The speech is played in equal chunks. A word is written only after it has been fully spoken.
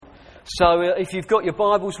So if you've got your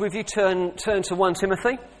Bibles with you, turn to 1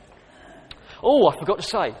 Timothy. Oh, I forgot to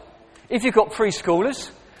say, if you've got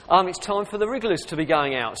preschoolers, it's time for the wrigglers to be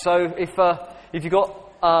going out. So if you've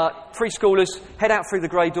got preschoolers, head out through the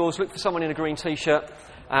grey doors, look for someone in a green T-shirt,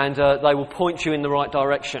 and they will point you in the right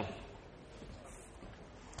direction.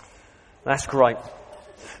 That's great.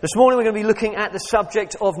 This morning we're going to be looking at the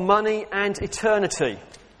subject of money and eternity.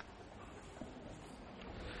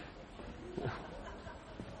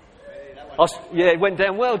 Yeah, it went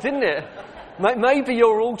down well, didn't it? Maybe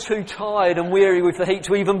you're all too tired and weary with the heat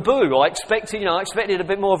to even boo. I expected a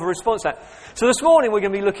bit more of a response to that. So this morning we're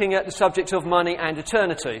going to be looking at the subject of money and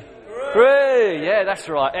eternity. Hooray! Yeah, that's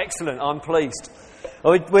right. Excellent. I'm pleased.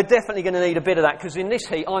 We're definitely going to need a bit of that, because in this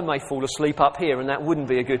heat I may fall asleep up here, and that wouldn't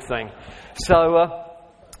be a good thing. So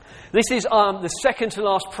this is the second to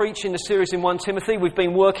last preach in the series in 1 Timothy. We've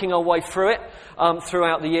been working our way through it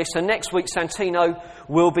throughout the year. So next week Santino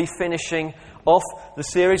will be finishing off the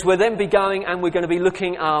series. We'll then be going and we're going to be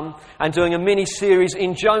looking and doing a mini-series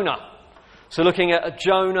in Jonah. So looking at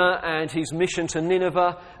Jonah and his mission to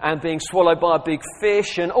Nineveh and being swallowed by a big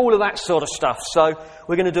fish and all of that sort of stuff. So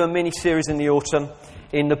we're going to do a mini-series in the autumn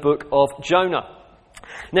in the book of Jonah.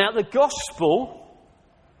 Now, the gospel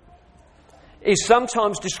is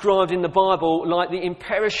sometimes described in the Bible like the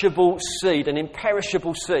imperishable seed, an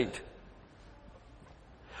imperishable seed.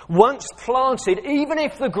 Once planted, even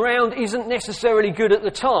if the ground isn't necessarily good at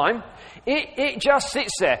the time, it just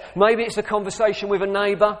sits there. Maybe it's a conversation with a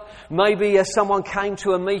neighbour. Maybe someone came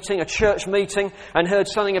to a meeting, a church meeting, and heard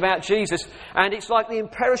something about Jesus. And it's like the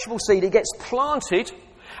imperishable seed. It gets planted,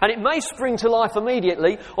 and it may spring to life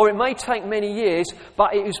immediately, or it may take many years,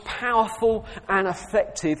 but it is powerful and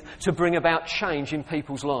effective to bring about change in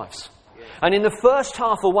people's lives. And in the first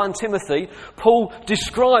half of 1 Timothy, Paul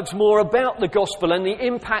describes more about the gospel and the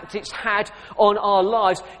impact it's had on our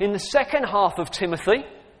lives. In the second half of Timothy,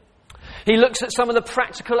 he looks at some of the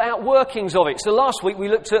practical outworkings of it. So last week we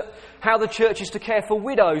looked at how the church is to care for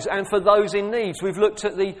widows and for those in need. We've looked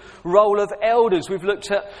at the role of elders. We've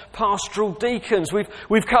looked at pastoral deacons. We've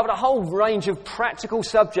covered a whole range of practical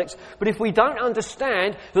subjects. But if we don't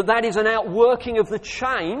understand that that is an outworking of the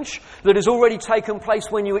change that has already taken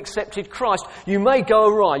place when you accepted Christ, you may go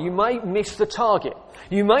awry. You may miss the target.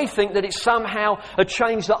 You may think that it's somehow a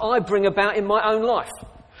change that I bring about in my own life,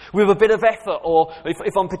 with a bit of effort, or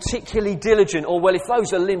if I'm particularly diligent, or well, if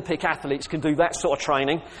those Olympic athletes can do that sort of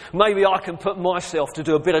training, maybe I can put myself to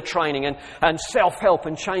do a bit of training and self-help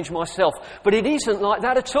and change myself. But it isn't like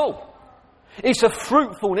that at all. It's a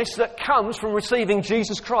fruitfulness that comes from receiving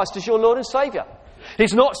Jesus Christ as your Lord and Saviour.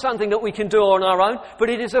 It's not something that we can do on our own, but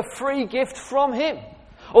it is a free gift from Him.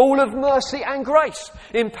 All of mercy and grace,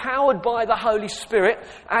 empowered by the Holy Spirit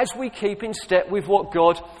as we keep in step with what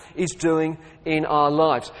God is doing in our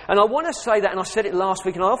lives. And I want to say that, and I said it last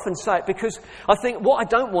week, and I often say it because I think what I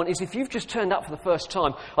don't want is, if you've just turned up for the first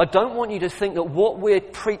time, I don't want you to think that what we're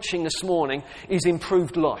preaching this morning is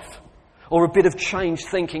improved life or a bit of changed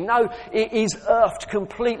thinking. No, it is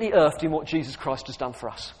completely earthed in what Jesus Christ has done for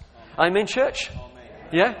us. Amen, church?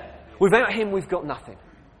 Yeah? Without Him, we've got nothing.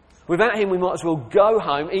 Without Him, we might as well go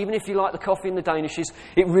home, even if you like the coffee and the Danishes.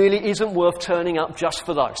 It really isn't worth turning up just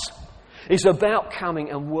for those. It's about coming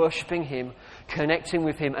and worshipping Him, connecting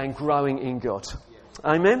with Him and growing in God.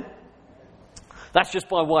 Amen? That's just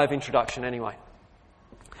by way of introduction anyway.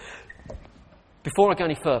 Before I go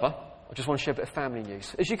any further, I just want to share a bit of family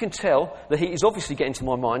news. As you can tell, the heat is obviously getting to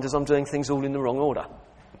my mind as I'm doing things all in the wrong order.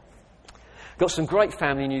 I've got some great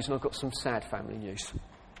family news and I've got some sad family news.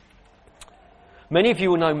 Many of you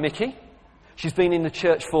will know Mickey. She's been in the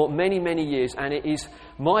church for many, many years, and it is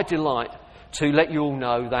my delight to let you all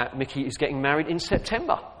know that Mickey is getting married in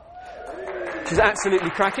September. She's absolutely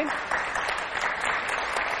cracking.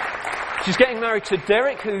 She's getting married to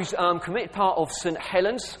Derek, who's committed part of St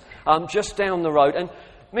Helens, just down the road. And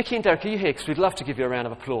Mickey and Derek, are you here? Because we'd love to give you a round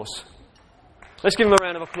of applause. Let's give them a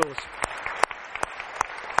round of applause.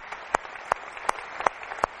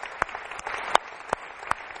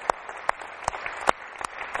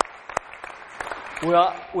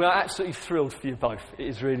 We are absolutely thrilled for you both. It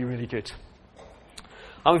is really, really good.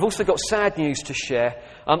 And we've also got sad news to share.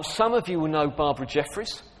 Some of you will know Barbara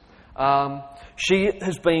Jeffries. She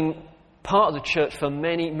has been part of the church for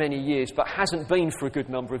many, many years, but hasn't been for a good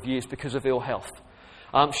number of years because of ill health.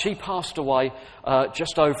 She passed away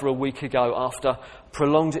just over a week ago after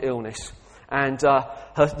prolonged illness. And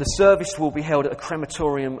the service will be held at a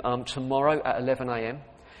crematorium tomorrow at 11 a.m.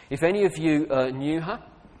 If any of you knew her,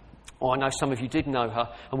 or I know some of you did know her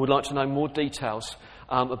and would like to know more details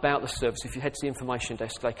about the service, if you head to the information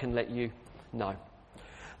desk, they can let you know.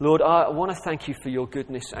 Lord, I want to thank you for your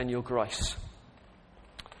goodness and your grace.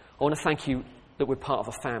 I want to thank you that we're part of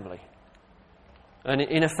a family. And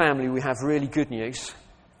in a family we have really good news,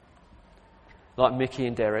 like Mickey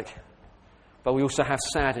and Derek. But we also have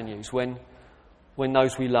sadder news when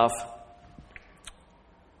those we love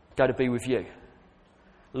go to be with you.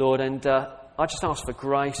 Lord, and I just ask for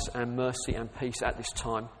grace and mercy and peace at this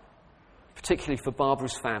time, particularly for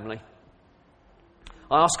Barbara's family.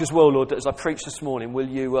 I ask as well, Lord, that as I preach this morning, will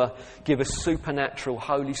you give us supernatural,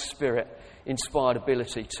 Holy Spirit-inspired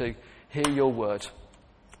ability to hear your word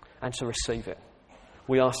and to receive it.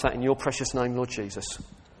 We ask that in your precious name, Lord Jesus.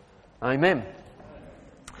 Amen.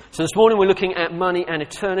 So this morning we're looking at money and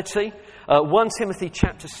eternity. 1 Timothy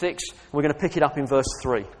chapter 6, we're going to pick it up in verse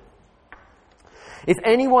 3. If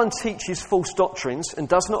anyone teaches false doctrines and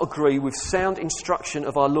does not agree with sound instruction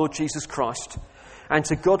of our Lord Jesus Christ and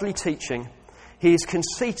to godly teaching, he is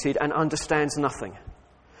conceited and understands nothing.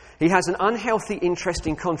 He has an unhealthy interest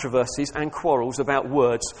in controversies and quarrels about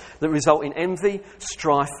words that result in envy,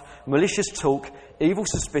 strife, malicious talk, evil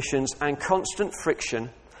suspicions and constant friction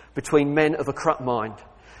between men of a corrupt mind,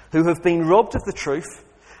 who have been robbed of the truth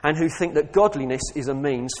and who think that godliness is a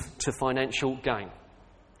means to financial gain.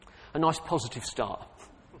 A nice positive start.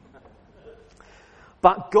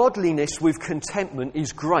 But godliness with contentment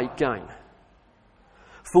is great gain.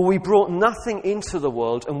 For we brought nothing into the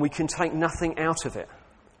world and we can take nothing out of it.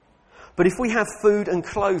 But if we have food and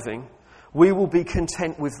clothing, we will be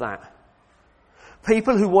content with that.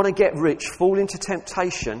 People who want to get rich fall into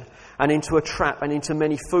temptation and into a trap and into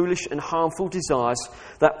many foolish and harmful desires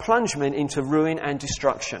that plunge men into ruin and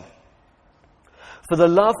destruction. For the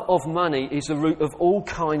love of money is the root of all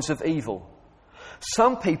kinds of evil.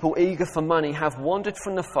 Some people eager for money have wandered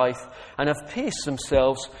from the faith and have pierced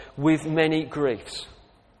themselves with many griefs.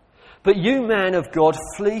 But you, man of God,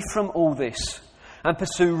 flee from all this and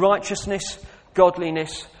pursue righteousness,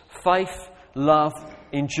 godliness, faith, love,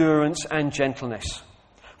 endurance and gentleness.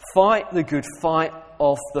 Fight the good fight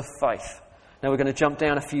of the faith. Now we're going to jump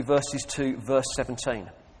down a few verses to verse 17.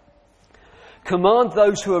 Command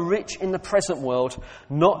those who are rich in the present world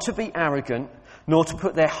not to be arrogant, nor to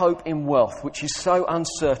put their hope in wealth, which is so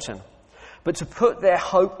uncertain, but to put their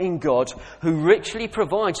hope in God, who richly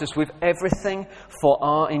provides us with everything for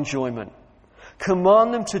our enjoyment.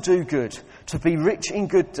 Command them to do good, to be rich in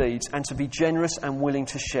good deeds, and to be generous and willing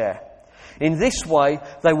to share. In this way,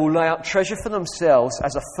 they will lay up treasure for themselves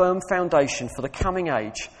as a firm foundation for the coming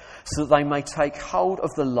age, so that they may take hold of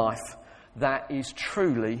the life that is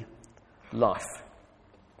truly life.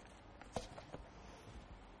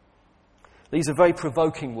 These are very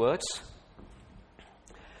provoking words.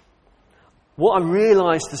 What I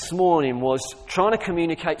realised this morning was trying to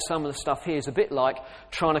communicate some of the stuff here is a bit like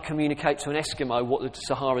trying to communicate to an Eskimo what the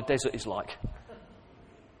Sahara Desert is like.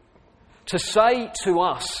 To say to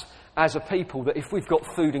us as a people that if we've got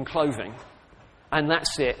food and clothing and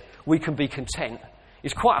that's it, we can be content,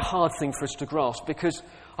 is quite a hard thing for us to grasp, because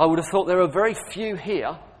I would have thought there are very few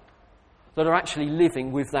here that are actually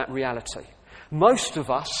living with that reality. Most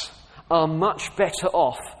of us are much better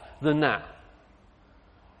off than that.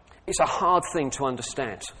 It's a hard thing to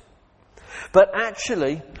understand. But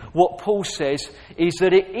actually, what Paul says is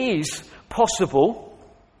that it is possible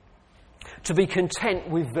to be content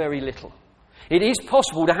with very little. It is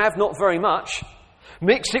possible to have not very much,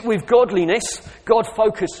 mix it with godliness,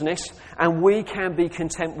 God-focusedness, and we can be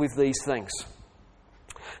content with these things.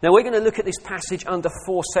 Now we're going to look at this passage under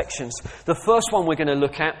 4 sections. The first one we're going to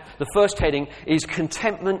look at, the first heading, is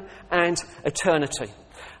contentment and eternity.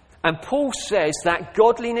 And Paul says that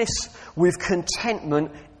godliness with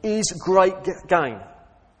contentment is great gain.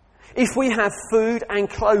 If we have food and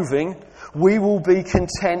clothing, we will be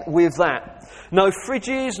content with that. No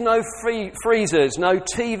fridges, no freezers, no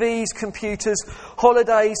TVs, computers,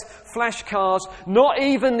 holidays, flash cars, not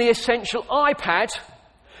even the essential iPad,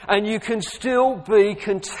 and you can still be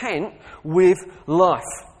content with life.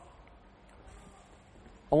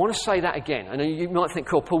 I want to say that again. And you might think,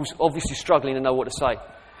 cool, Paul's obviously struggling to know what to say.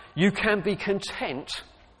 You can be content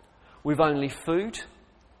with only food,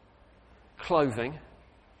 clothing,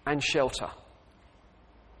 and shelter.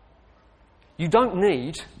 You don't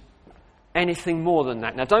need anything more than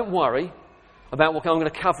that. Now, don't worry about what I'm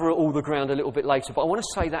going to cover all the ground a little bit later, but I want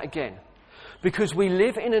to say that again. Because we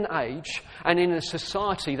live in an age and in a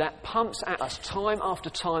society that pumps at us time after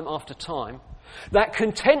time after time that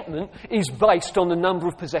contentment is based on the number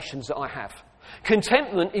of possessions that I have.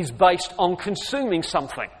 Contentment is based on consuming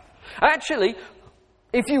something. Actually,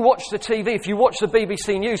 if you watch the TV, if you watch the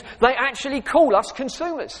BBC News, they actually call us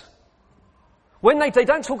consumers. When they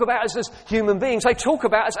don't talk about us as human beings, they talk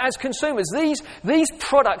about us as consumers. These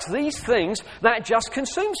products, these things that just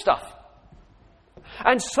consume stuff.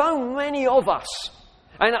 And so many of us,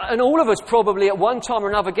 and all of us probably at one time or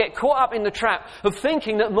another, get caught up in the trap of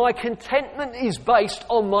thinking that my contentment is based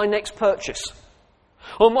on my next purchase.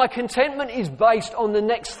 Or my contentment is based on the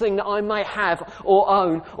next thing that I may have or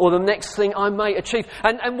own, or the next thing I may achieve.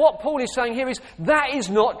 And what Paul is saying here is that is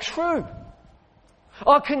not true.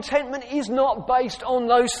 Our contentment is not based on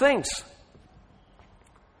those things.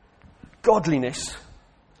 Godliness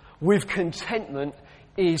with contentment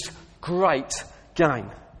is great gain.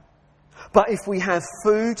 But if we have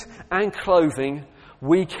food and clothing,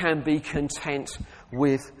 we can be content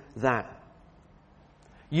with that.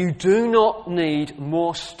 You do not need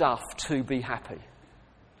more stuff to be happy.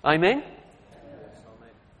 Amen?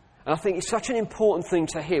 And I think it's such an important thing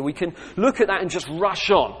to hear. We can look at that and just rush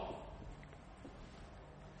on.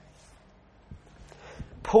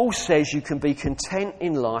 Paul says you can be content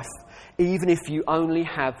in life even if you only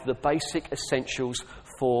have the basic essentials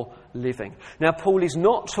for living. Now, Paul is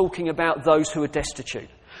not talking about those who are destitute.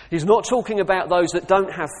 He's not talking about those that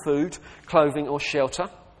don't have food, clothing or shelter.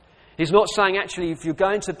 He's not saying, actually, if you're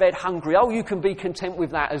going to bed hungry, you can be content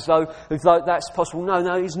with that as though that's possible.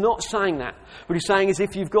 No, he's not saying that. What he's saying is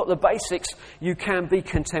if you've got the basics, you can be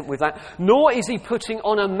content with that. Nor is he putting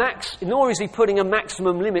a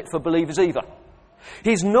maximum limit for believers either.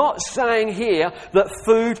 He's not saying here that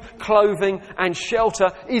food, clothing and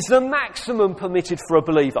shelter is the maximum permitted for a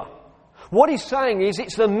believer. What he's saying is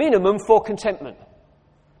it's the minimum for contentment.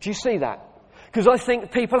 Do you see that? Because I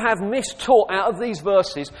think people have mistaught out of these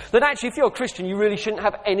verses that actually if you're a Christian you really shouldn't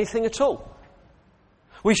have anything at all.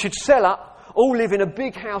 We should sell up, all live in a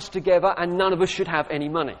big house together and none of us should have any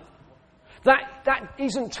money. That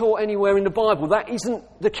isn't taught anywhere in the Bible. That isn't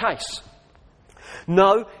the case.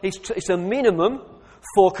 No, it's a minimum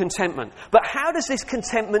for contentment. But how does this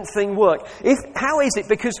contentment thing work? How is it?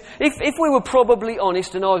 Because if we were probably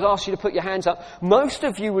honest and I was asked you to put your hands up, most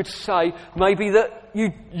of you would say maybe that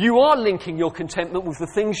you are linking your contentment with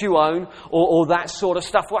the things you own or that sort of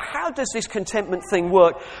stuff. Well, how does this contentment thing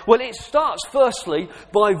work? Well, it starts firstly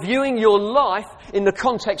by viewing your life in the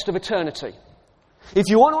context of eternity. If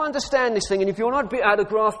you want to understand this thing and if you want to be able to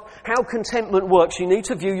grasp how contentment works, you need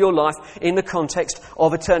to view your life in the context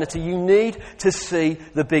of eternity. You need to see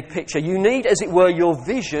the big picture. You need, as it were, your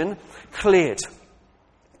vision cleared.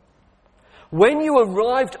 When you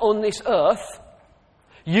arrived on this earth,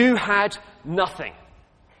 you had nothing.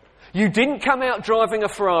 You didn't come out driving a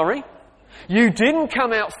Ferrari. You didn't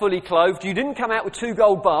come out fully clothed. You didn't come out with 2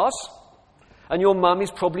 gold bars. And your mum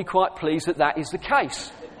is probably quite pleased that that is the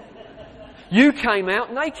case. You came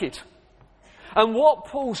out naked. And what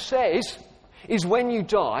Paul says is when you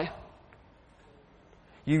die,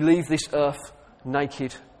 you leave this earth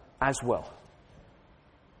naked as well.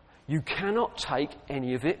 You cannot take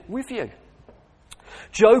any of it with you.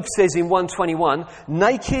 Job says in 121,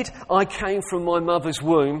 "Naked I came from my mother's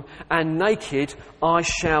womb, and naked I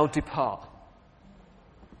shall depart."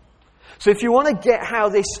 So if you want to get how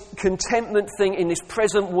this contentment thing in this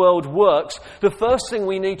present world works, the first thing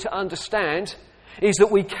we need to understand is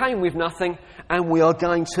that we came with nothing and we are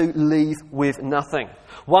going to leave with nothing.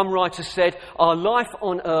 One writer said, "Our life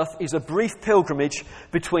on earth is a brief pilgrimage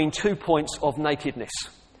between 2 points of nakedness."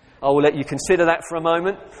 I will let you consider that for a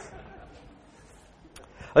moment.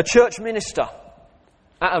 A church minister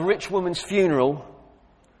at a rich woman's funeral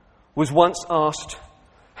was once asked,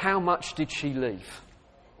 "How much did she leave?"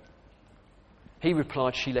 He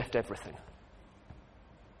replied, "She left everything."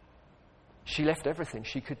 She left everything.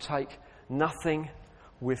 She could take nothing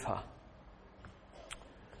with her.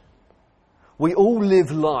 We all live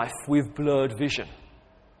life with blurred vision.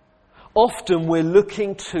 Often we're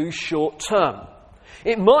looking too short term.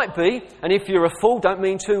 It might be, and if you're a fool, don't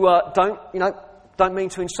mean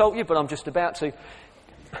to insult you, but I'm just about to.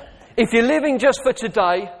 If you're living just for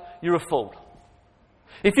today, you're a fool.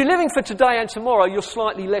 If you're living for today and tomorrow, you're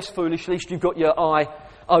slightly less foolish, at least you've got your eye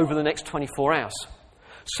over the next 24 hours.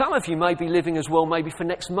 Some of you may be living as well maybe for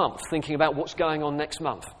next month, thinking about what's going on next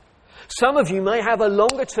month. Some of you may have a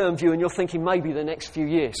longer term view and you're thinking maybe the next few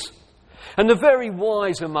years. And the very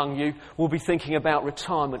wise among you will be thinking about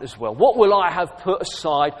retirement as well. What will I have put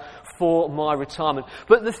aside for my retirement?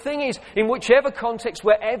 But the thing is, in whichever context,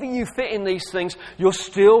 wherever you fit in these things, you're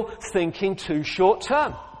still thinking too short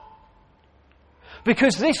term.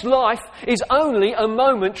 Because this life is only a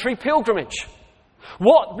momentary pilgrimage.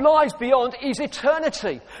 What lies beyond is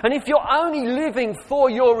eternity. And if you're only living for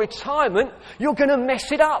your retirement, you're going to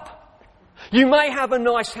mess it up. You may have a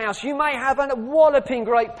nice house, you may have a walloping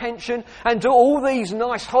great pension and do all these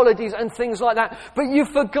nice holidays and things like that, but you've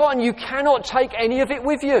forgotten you cannot take any of it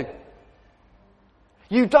with you.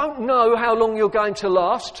 You don't know how long you're going to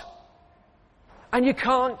last, and you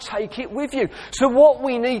can't take it with you. So what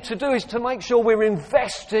we need to do is to make sure we're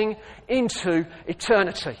investing into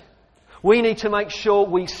eternity. We need to make sure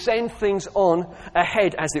we send things on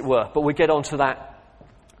ahead, as it were, but we'll get onto that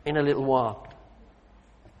in a little while.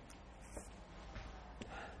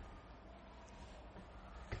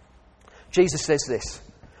 Jesus says this,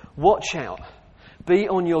 watch out, be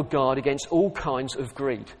on your guard against all kinds of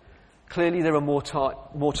greed. Clearly there are more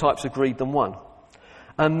types of greed than one.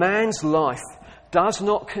 A man's life does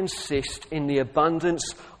not consist in the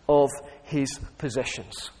abundance of his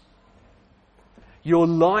possessions. Your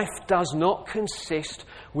life does not consist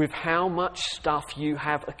with how much stuff you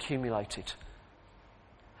have accumulated.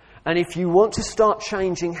 And if you want to start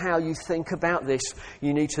changing how you think about this,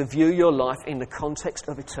 you need to view your life in the context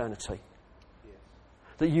of eternity.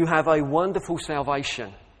 That you have a wonderful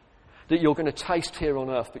salvation that you're going to taste here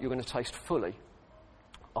on earth, but you're going to taste fully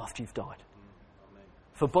after you've died.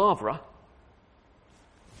 For Barbara,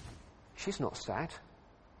 she's not sad.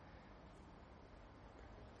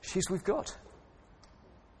 She's with God.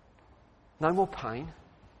 No more pain,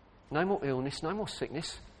 no more illness, no more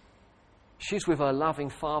sickness. She's with her loving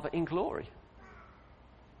Father in glory.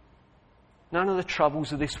 None of the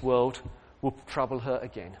troubles of this world will trouble her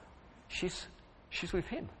again. She's with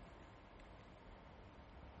Him.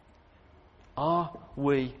 Are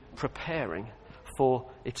we preparing for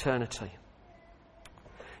eternity?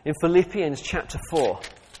 In Philippians chapter 4,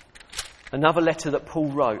 another letter that Paul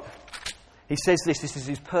wrote, he says this is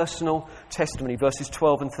his personal testimony, verses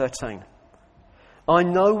 12 and 13. I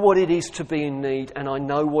know what it is to be in need, and I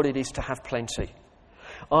know what it is to have plenty.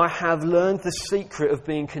 I have learned the secret of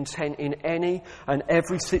being content in any and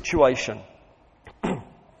every situation,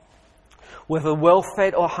 whether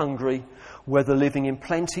well-fed or hungry, whether living in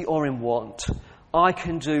plenty or in want. I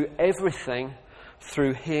can do everything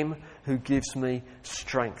through Him who gives me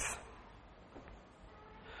strength.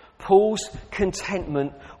 Paul's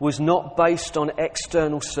contentment was not based on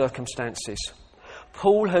external circumstances.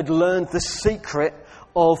 Paul had learned the secret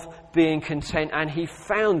of being content, and he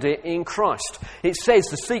found it in Christ. It says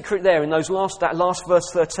the secret there in that last verse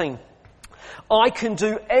 13. I can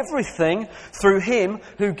do everything through Him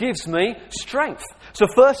who gives me strength. So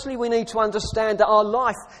firstly, we need to understand that our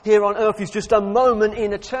life here on earth is just a moment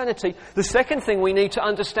in eternity. The second thing we need to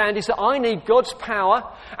understand is that I need God's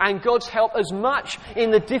power and God's help as much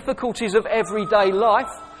in the difficulties of everyday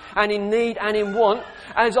life and in need and in want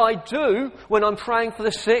as I do when I'm praying for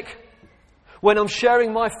the sick, when I'm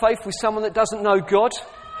sharing my faith with someone that doesn't know God,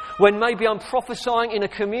 when maybe I'm prophesying in a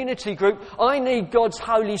community group. I need God's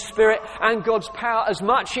Holy Spirit and God's power as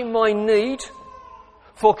much in my need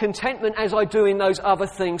for contentment as I do in those other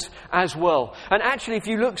things as well. And actually, if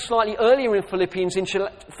you look slightly earlier in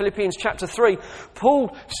Philippians chapter 3,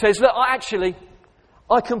 Paul says, look,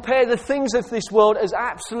 I compare the things of this world as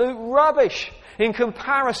absolute rubbish in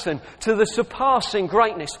comparison to the surpassing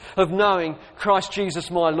greatness of knowing Christ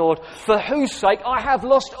Jesus my Lord, for whose sake I have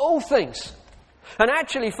lost all things. And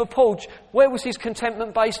actually for Paul, where was his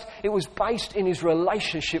contentment based? It was based in his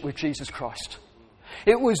relationship with Jesus Christ.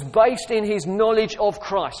 It was based in his knowledge of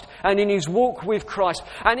Christ and in his walk with Christ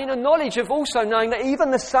and in a knowledge of also knowing that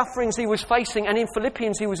even the sufferings he was facing, and in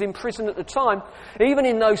Philippians he was in prison at the time, even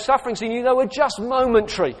in those sufferings he knew they were just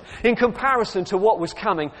momentary in comparison to what was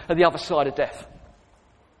coming at the other side of death.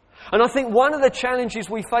 And I think one of the challenges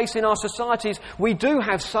we face in our society is we do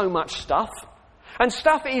have so much stuff. And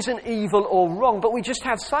stuff isn't evil or wrong, but we just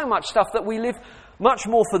have so much stuff that we live much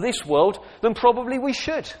more for this world than probably we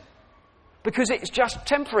should. Because it's just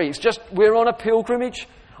temporary. It's just we're on a pilgrimage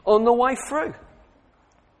on the way through.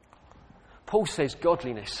 Paul says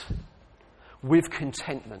godliness with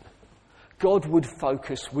contentment, Godward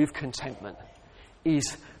focus with contentment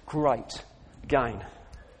is great gain.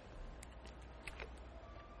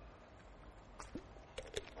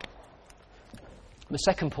 The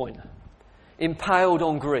second point, impaled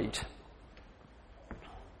on greed.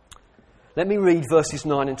 Let me read verses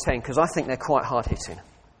 9 and 10 because I think they're quite hard-hitting.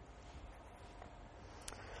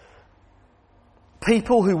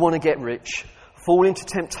 People who want to get rich fall into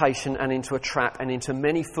temptation and into a trap and into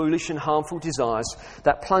many foolish and harmful desires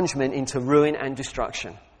that plunge men into ruin and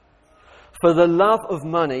destruction. For the love of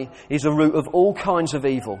money is a root of all kinds of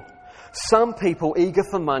evil. Some people eager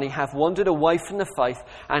for money have wandered away from the faith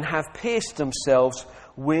and have pierced themselves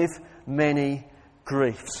with many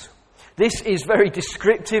griefs. This is very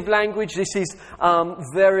descriptive language. This is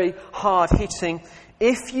very hard-hitting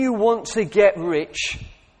if you want to get rich,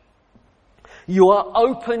 you are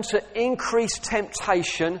open to increased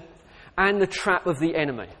temptation and the trap of the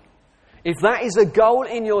enemy. If that is a goal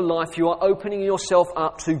in your life, you are opening yourself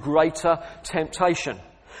up to greater temptation.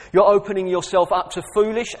 You're opening yourself up to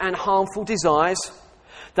foolish and harmful desires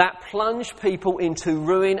that plunge people into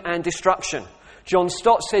ruin and destruction. John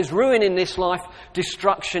Stott says, ruin in this life,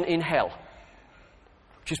 destruction in hell.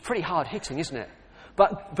 Which is pretty hard-hitting, isn't it?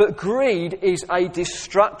 But greed is a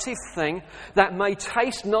destructive thing that may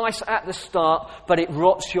taste nice at the start, but it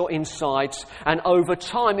rots your insides. And over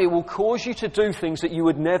time, it will cause you to do things that you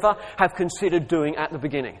would never have considered doing at the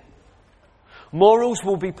beginning. Morals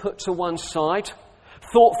will be put to one side.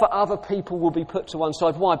 Thought for other people will be put to one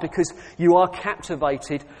side. Why? Because you are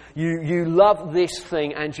captivated. You love this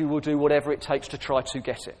thing and you will do whatever it takes to try to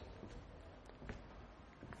get it.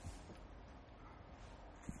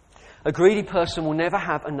 A greedy person will never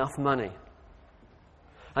have enough money.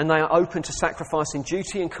 And they are open to sacrificing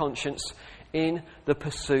duty and conscience in the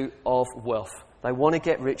pursuit of wealth. They want to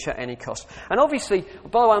get rich at any cost. And obviously,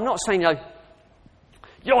 by the way, I'm not saying,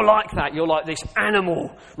 you're like that. You're like this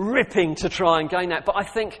animal ripping to try and gain that. But I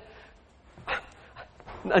think,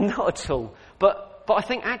 not at all. But I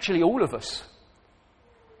think actually all of us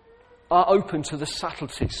are open to the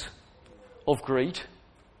subtleties of greed,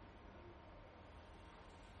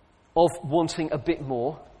 of wanting a bit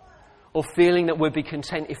more, of feeling that we'll be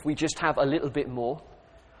content if we just have a little bit more.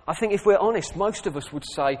 I think if we're honest, most of us would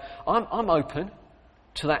say, I'm open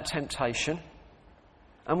to that temptation,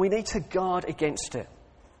 and we need to guard against it.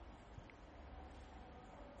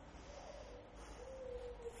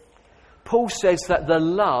 Paul says that the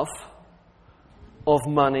love of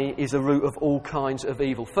money is a root of all kinds of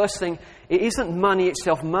evil. First thing, it isn't money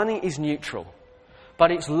itself. Money is neutral. But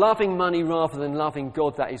it's loving money rather than loving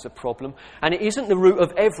God that is a problem. And it isn't the root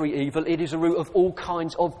of every evil. It is a root of all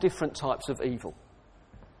kinds of different types of evil.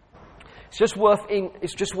 It's just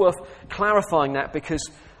worth clarifying that because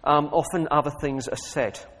often other things are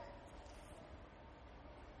said.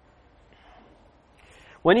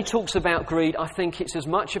 When he talks about greed, I think it's as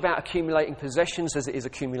much about accumulating possessions as it is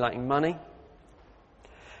accumulating money.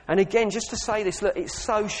 And again, just to say this, look, it's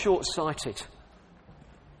so short-sighted.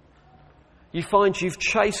 You find you've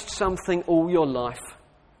chased something all your life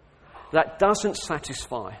that doesn't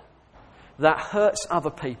satisfy, that hurts other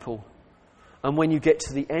people, and when you get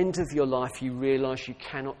to the end of your life, you realise you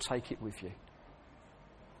cannot take it with you.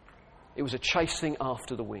 It was a chasing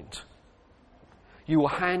after the wind. You will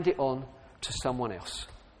hand it on to someone else.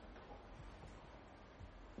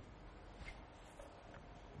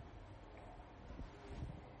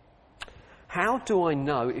 How do I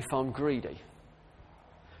know if I'm greedy?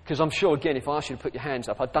 Because I'm sure, again, if I asked you to put your hands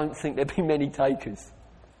up, I don't think there'd be many takers.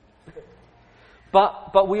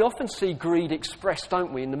 But we often see greed expressed,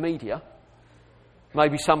 don't we, in the media?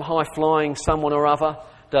 Maybe some high-flying someone or other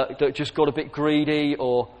that just got a bit greedy,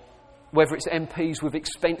 or whether it's MPs with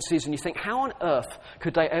expenses, and you think, how on earth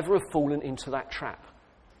could they ever have fallen into that trap?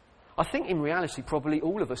 I think in reality, probably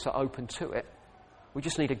all of us are open to it. We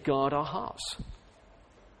just need to guard our hearts.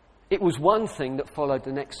 It was one thing that followed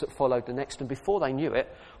the next, and before they knew it,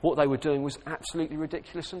 what they were doing was absolutely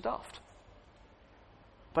ridiculous and daft.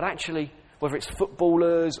 But actually, whether it's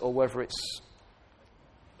footballers or whether it's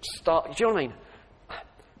do you know what I mean?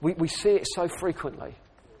 We see it so frequently,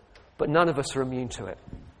 but none of us are immune to it.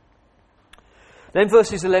 Then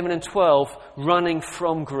verses 11 and 12, running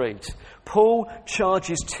from greed. Paul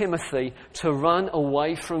charges Timothy to run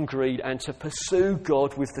away from greed and to pursue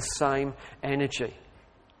God with the same energy.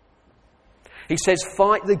 He says,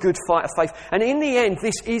 fight the good fight of faith. And in the end,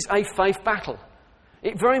 this is a faith battle.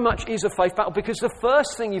 It very much is a faith battle, because the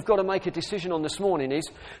first thing you've got to make a decision on this morning is,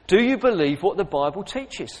 do you believe what the Bible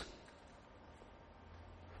teaches?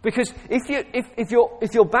 Because if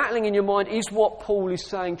you're battling in your mind, is what Paul is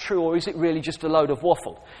saying true, or is it really just a load of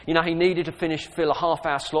waffle? You know, he needed to fill a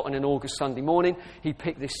half-hour slot on an August Sunday morning. He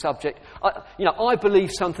picked this subject. I believe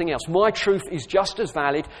something else. My truth is just as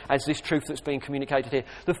valid as this truth that's being communicated here.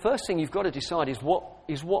 The first thing you've got to decide is what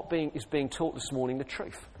is being taught this morning the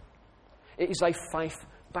truth. It is a faith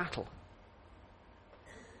battle.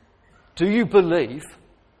 Do you believe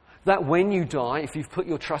that when you die, if you've put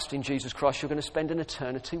your trust in Jesus Christ, you're going to spend an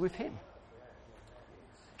eternity with him?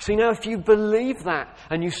 See, now, if you believe that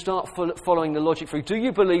and you start following the logic through, do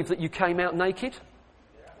you believe that you came out naked?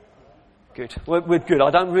 Good. We're good.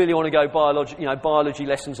 I don't really want to go biology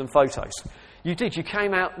lessons and photos. You did. You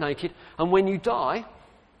came out naked. And when you die,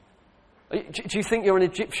 do you think you're an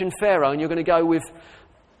Egyptian pharaoh and you're going to go with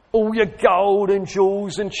all your gold and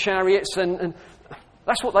jewels and chariots and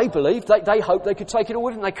that's what they believed. They hoped they could take it all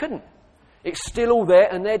with them. They couldn't. It's still all there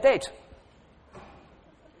and they're dead.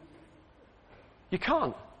 You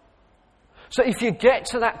can't. So if you get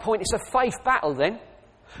to that point, it's a faith battle then,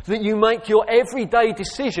 that you make your everyday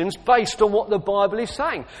decisions based on what the Bible is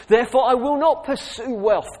saying. Therefore, I will not pursue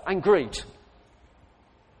wealth and greed.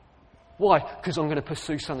 Why? Because I'm going to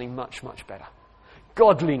pursue something much, much better.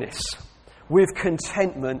 Godliness with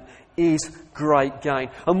contentment is great gain.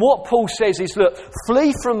 And what Paul says is, look,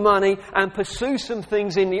 flee from money and pursue some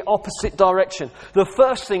things in the opposite direction. The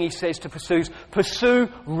first thing he says to pursue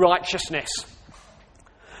righteousness.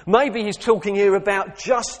 Maybe he's talking here about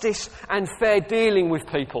justice and fair dealing with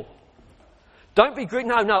people. Don't be greedy.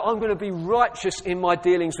 No, I'm going to be righteous in my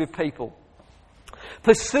dealings with people.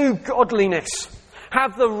 Pursue godliness.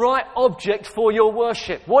 Have the right object for your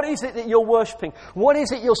worship. What is it that you're worshipping? What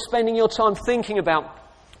is it you're spending your time thinking about?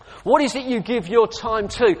 What is it you give your time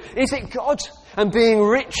to? Is it God and being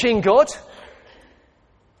rich in God?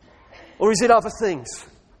 Or is it other things?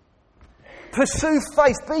 Pursue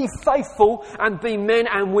faith, be faithful and be men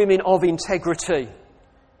and women of integrity.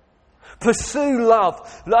 Pursue love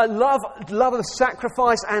of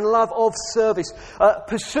sacrifice and love of service.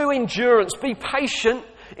 Pursue endurance, be patient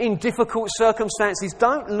in difficult circumstances.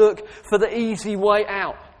 Don't look for the easy way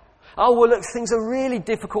out. Oh, well, look, things are really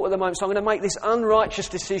difficult at the moment, so I'm going to make this unrighteous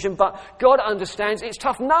decision, but God understands it's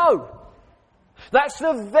tough. No! That's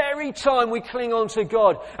the very time we cling on to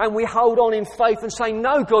God and we hold on in faith and say,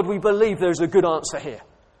 no, God, we believe there's a good answer here.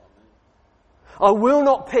 I will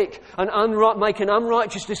not make an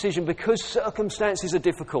unrighteous decision because circumstances are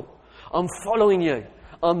difficult. I'm following you.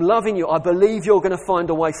 I'm loving you. I believe you're going to find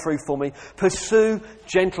a way through for me. Pursue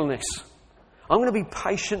gentleness. I'm going to be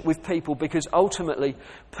patient with people because ultimately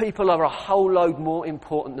people are a whole load more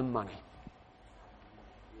important than money.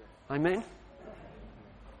 Amen?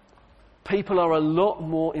 People are a lot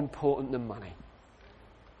more important than money.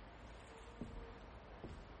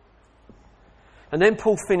 And then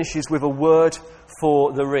Paul finishes with a word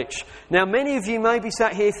for the rich. Now, many of you may be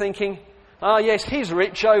sat here thinking, yes, he's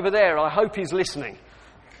rich over there. I hope he's listening.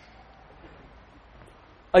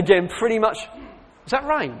 Again, pretty much... Is that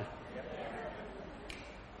rain?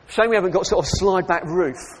 Shame we haven't got sort of slide-back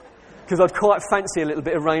roof, because I'd quite fancy a little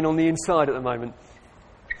bit of rain on the inside at the moment.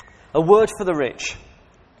 A word for the rich.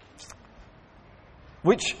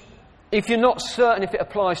 Which, if you're not certain if it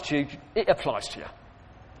applies to you, it applies to you.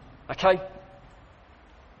 Okay?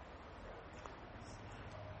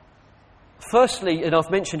 Firstly, and I've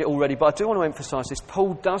mentioned it already, but I do want to emphasise this,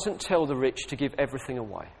 Paul doesn't tell the rich to give everything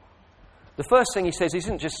away. The first thing he says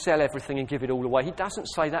isn't just sell everything and give it all away. He doesn't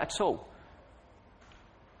say that at all.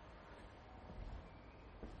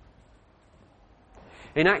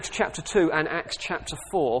 In Acts chapter 2 and Acts chapter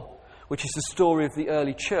 4, which is the story of the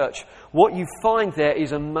early church, what you find there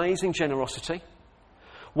is amazing generosity.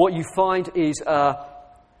 What you find is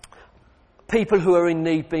people who are in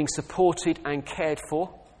need being supported and cared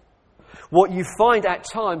for. What you find at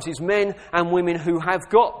times is men and women who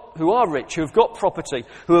are rich, who have got property,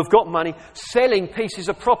 who have got money, selling pieces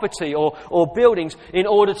of property or buildings in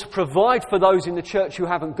order to provide for those in the church who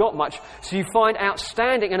haven't got much. So you find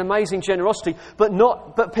outstanding and amazing generosity,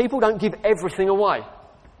 but people don't give everything away.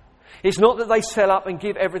 It's not that they sell up and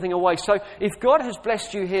give everything away. So if God has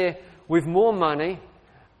blessed you here with more money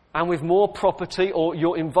and with more property, or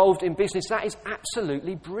you're involved in business, that is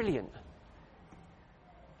absolutely brilliant.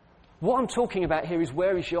 What I'm talking about here is,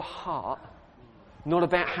 where is your heart, not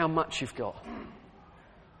about how much you've got.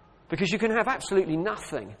 Because you can have absolutely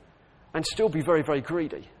nothing and still be very, very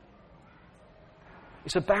greedy.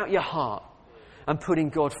 It's about your heart and putting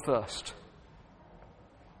God first.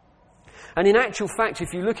 And in actual fact,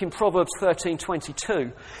 if you look in Proverbs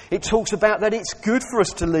 13:22, it talks about that it's good for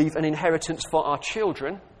us to leave an inheritance for our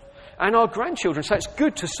children and our grandchildren. So it's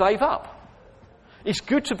good to save up. It's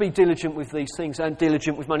good to be diligent with these things and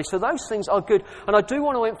diligent with money. So those things are good. And I do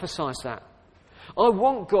want to emphasise that. I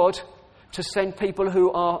want God to send people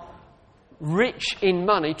who are rich in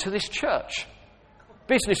money to this church.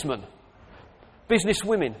 Businessmen,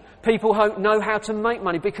 businesswomen, people who know how to make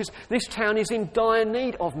money, because this town is in dire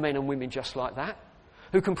need of men and women just like that,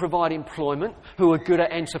 who can provide employment, who are good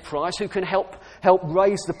at enterprise, who can help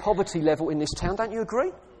raise the poverty level in this town. Don't you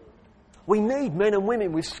agree? We need men and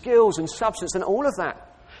women with skills and substance and all of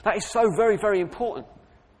that. That is so very, very important.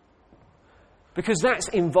 Because that's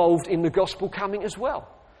involved in the gospel coming as well.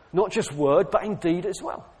 Not just word, but in deed as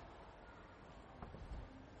well.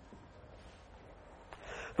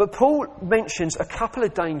 But Paul mentions a couple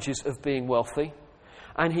of dangers of being wealthy,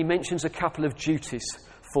 and he mentions a couple of duties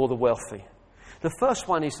for the wealthy. The first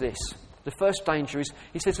one is this. The first danger is,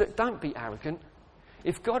 he says, look, don't be arrogant.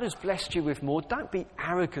 If God has blessed you with more, don't be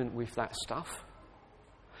arrogant with that stuff.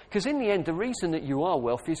 Because in the end, the reason that you are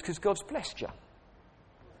wealthy is because God's blessed you.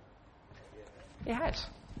 He has.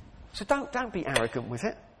 So don't be arrogant with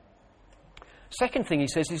it. Second thing he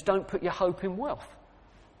says is don't put your hope in wealth.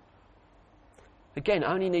 Again,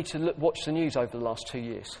 only need to watch the news over the last 2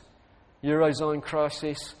 years. Eurozone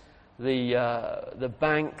crisis, the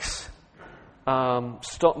banks,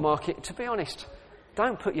 stock market. To be honest,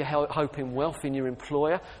 don't put your hope in wealth, in your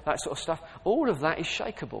employer, that sort of stuff. All of that is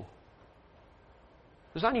shakeable.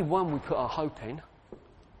 There's only one we put our hope in,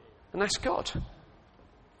 and that's God.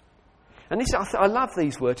 And this, I love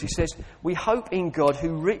these words. He says, we hope in God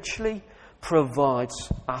who richly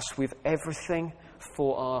provides us with everything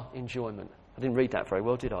for our enjoyment. I didn't read that very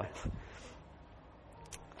well, did I?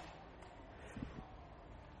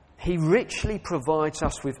 He richly provides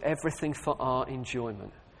us with everything for our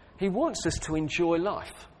enjoyment. He wants us to enjoy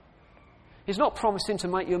life. He's not promising to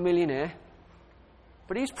make you a millionaire,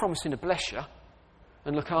 but he's promising to bless you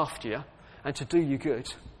and look after you and to do you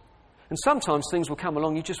good. And sometimes things will come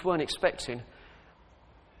along you just weren't expecting,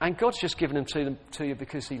 and God's just given them to you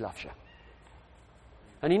because he loves you.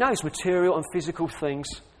 And he knows material and physical things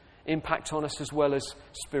impact on us as well as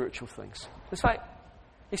spiritual things. It's like,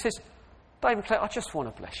 he says, David Clare, I just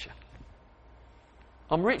want to bless you.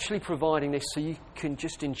 I'm richly providing this so you can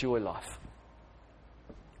just enjoy life.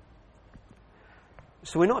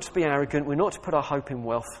 So we're not to be arrogant, we're not to put our hope in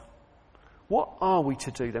wealth. What are we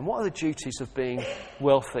to do then? What are the duties of being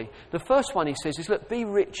wealthy? The first one he says is, look, be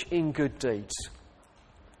rich in good deeds.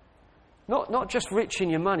 Not just rich in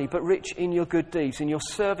your money, but rich in your good deeds, in your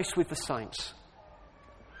service with the saints.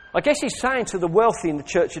 I guess he's saying to the wealthy in the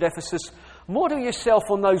church at Ephesus, model yourself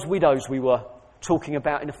on those widows we were talking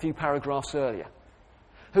about in a few paragraphs earlier,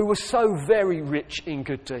 who were so very rich in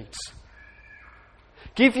good deeds.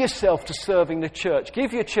 Give yourself to serving the church.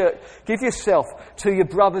 Give yourself to your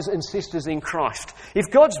brothers and sisters in Christ.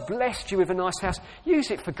 If God's blessed you with a nice house,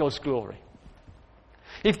 use it for God's glory.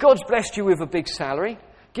 If God's blessed you with a big salary,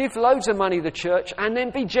 give loads of money to the church and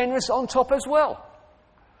then be generous on top as well.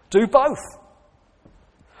 Do both.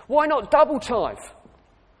 Why not double tithe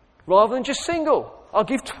rather than just single? I'll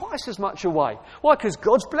give twice as much away. Why? Because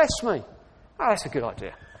God's blessed me. Oh, that's a good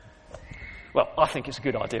idea. Well, I think it's a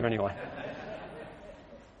good idea anyway.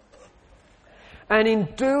 And in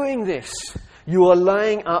doing this, you are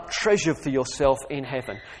laying up treasure for yourself in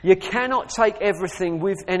heaven. You cannot take anything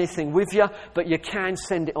with you, but you can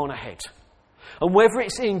send it on ahead. And whether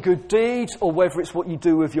it's in good deeds or whether it's what you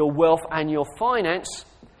do with your wealth and your finance,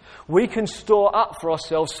 we can store up for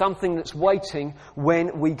ourselves something that's waiting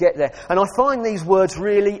when we get there. And I find these words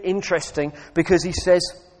really interesting because he says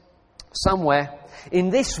somewhere, in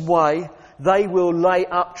this way, they will lay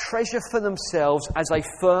up treasure for themselves as a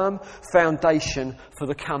firm foundation for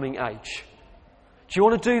the coming age. Do you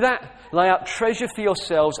want to do that? Lay up treasure for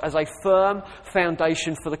yourselves as a firm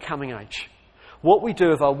foundation for the coming age. What we do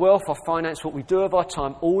with our wealth, our finance, what we do with our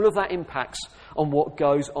time, all of that impacts on what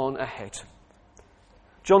goes on ahead.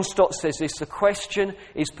 John Stott says this, the question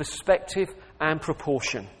is perspective and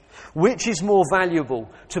proportion. Which is more valuable,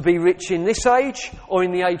 to be rich in this age or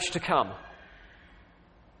in the age to come?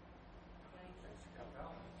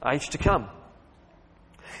 Age to come.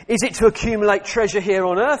 Is it to accumulate treasure here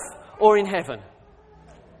on earth or in heaven?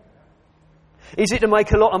 Is it to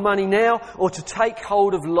make a lot of money now or to take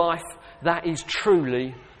hold of life that is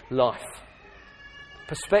truly life?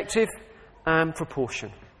 Perspective and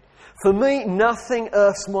proportion. For me, nothing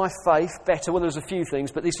earths my faith better, well, there's a few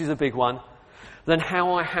things, but this is a big one, than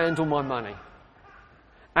how I handle my money.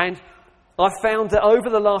 And I've found that over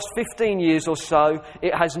the last 15 years or so,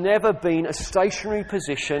 it has never been a stationary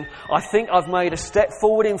position. I think I've made a step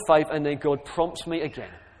forward in faith and then God prompts me again.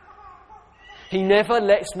 He never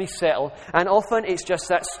lets me settle, and often it's just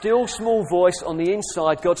that still small voice on the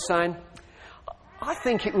inside, God saying, I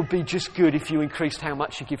think it would be just good if you increased how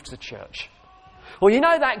much you give to the church. Well, you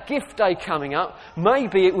know that gift day coming up,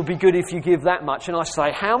 maybe it would be good if you give that much. And I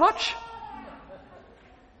say, how much?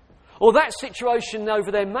 Or that situation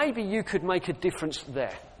over there, maybe you could make a difference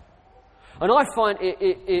there. And I find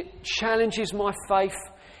it challenges my faith,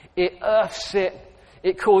 it earths it,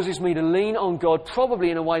 it causes me to lean on God,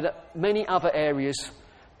 probably in a way that many other areas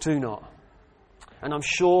do not. And I'm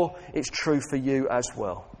sure it's true for you as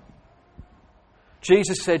well.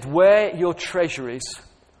 Jesus said, where your treasure is,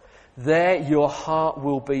 there your heart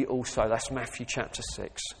will be also. That's Matthew chapter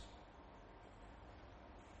 6.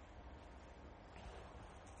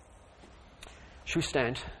 Shall we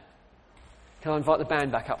stand? Can I invite the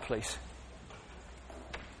band back up, please?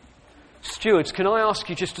 Stewards, can I ask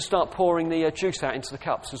you just to start pouring the juice out into the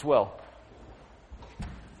cups as well?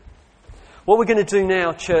 What we're going to do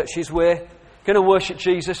now, church, is we're going to worship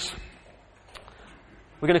Jesus.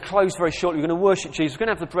 We're going to close very shortly. We're going to worship Jesus. We're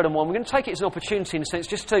going to have the bread and wine. We're going to take it as an opportunity, in a sense,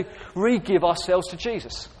 just to re-give ourselves to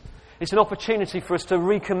Jesus. It's an opportunity for us to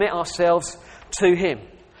recommit ourselves to Him.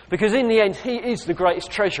 Because in the end, He is the greatest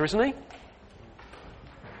treasure, isn't He?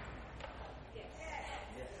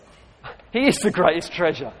 He is the greatest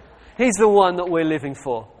treasure. He's the one that we're living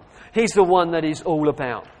for. He's the one that is all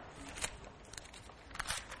about.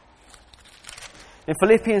 In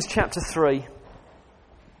Philippians chapter 3,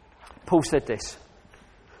 Paul said this,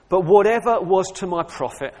 "But whatever was to my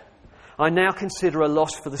profit, I now consider a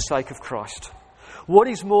loss for the sake of Christ. What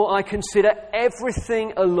is more, I consider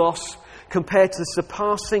everything a loss compared to the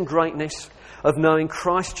surpassing greatness of knowing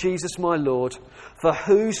Christ Jesus my Lord, for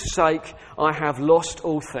whose sake I have lost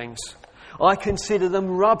all things. I consider them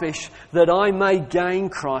rubbish that I may gain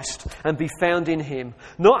Christ and be found in Him,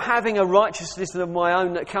 not having a righteousness of my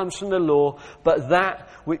own that comes from the law, but that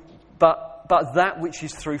which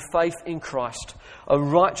is through faith in Christ, a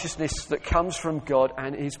righteousness that comes from God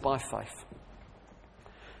and is by faith."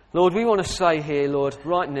 Lord, we want to say here, Lord,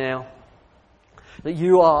 right now, that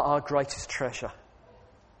You are our greatest treasure.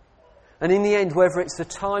 And in the end, whether it's the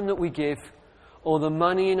time that we give, or the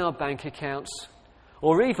money in our bank accounts,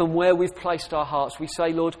 or even where we've placed our hearts, we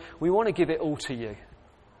say, Lord, we want to give it all to You.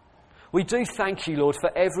 We do thank You, Lord, for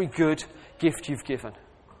every good gift You've given.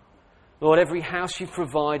 Lord, every house You've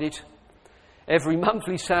provided, every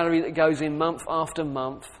monthly salary that goes in month after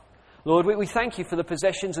month. Lord, we thank You for the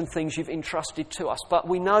possessions and things You've entrusted to us, but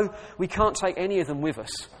we know we can't take any of them with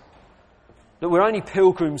us. That we're only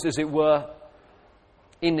pilgrims, as it were,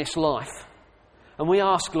 in this life. And we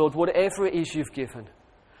ask, Lord, whatever it is You've given,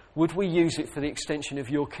 would we use it for the extension of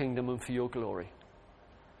Your kingdom and for Your glory?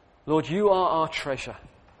 Lord, You are our treasure.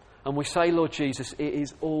 And we say, Lord Jesus, it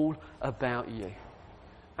is all about You.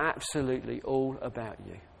 Absolutely all about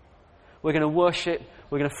You. We're going to worship.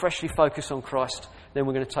 We're going to freshly focus on Christ. Then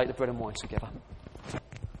we're going to take the bread and wine together.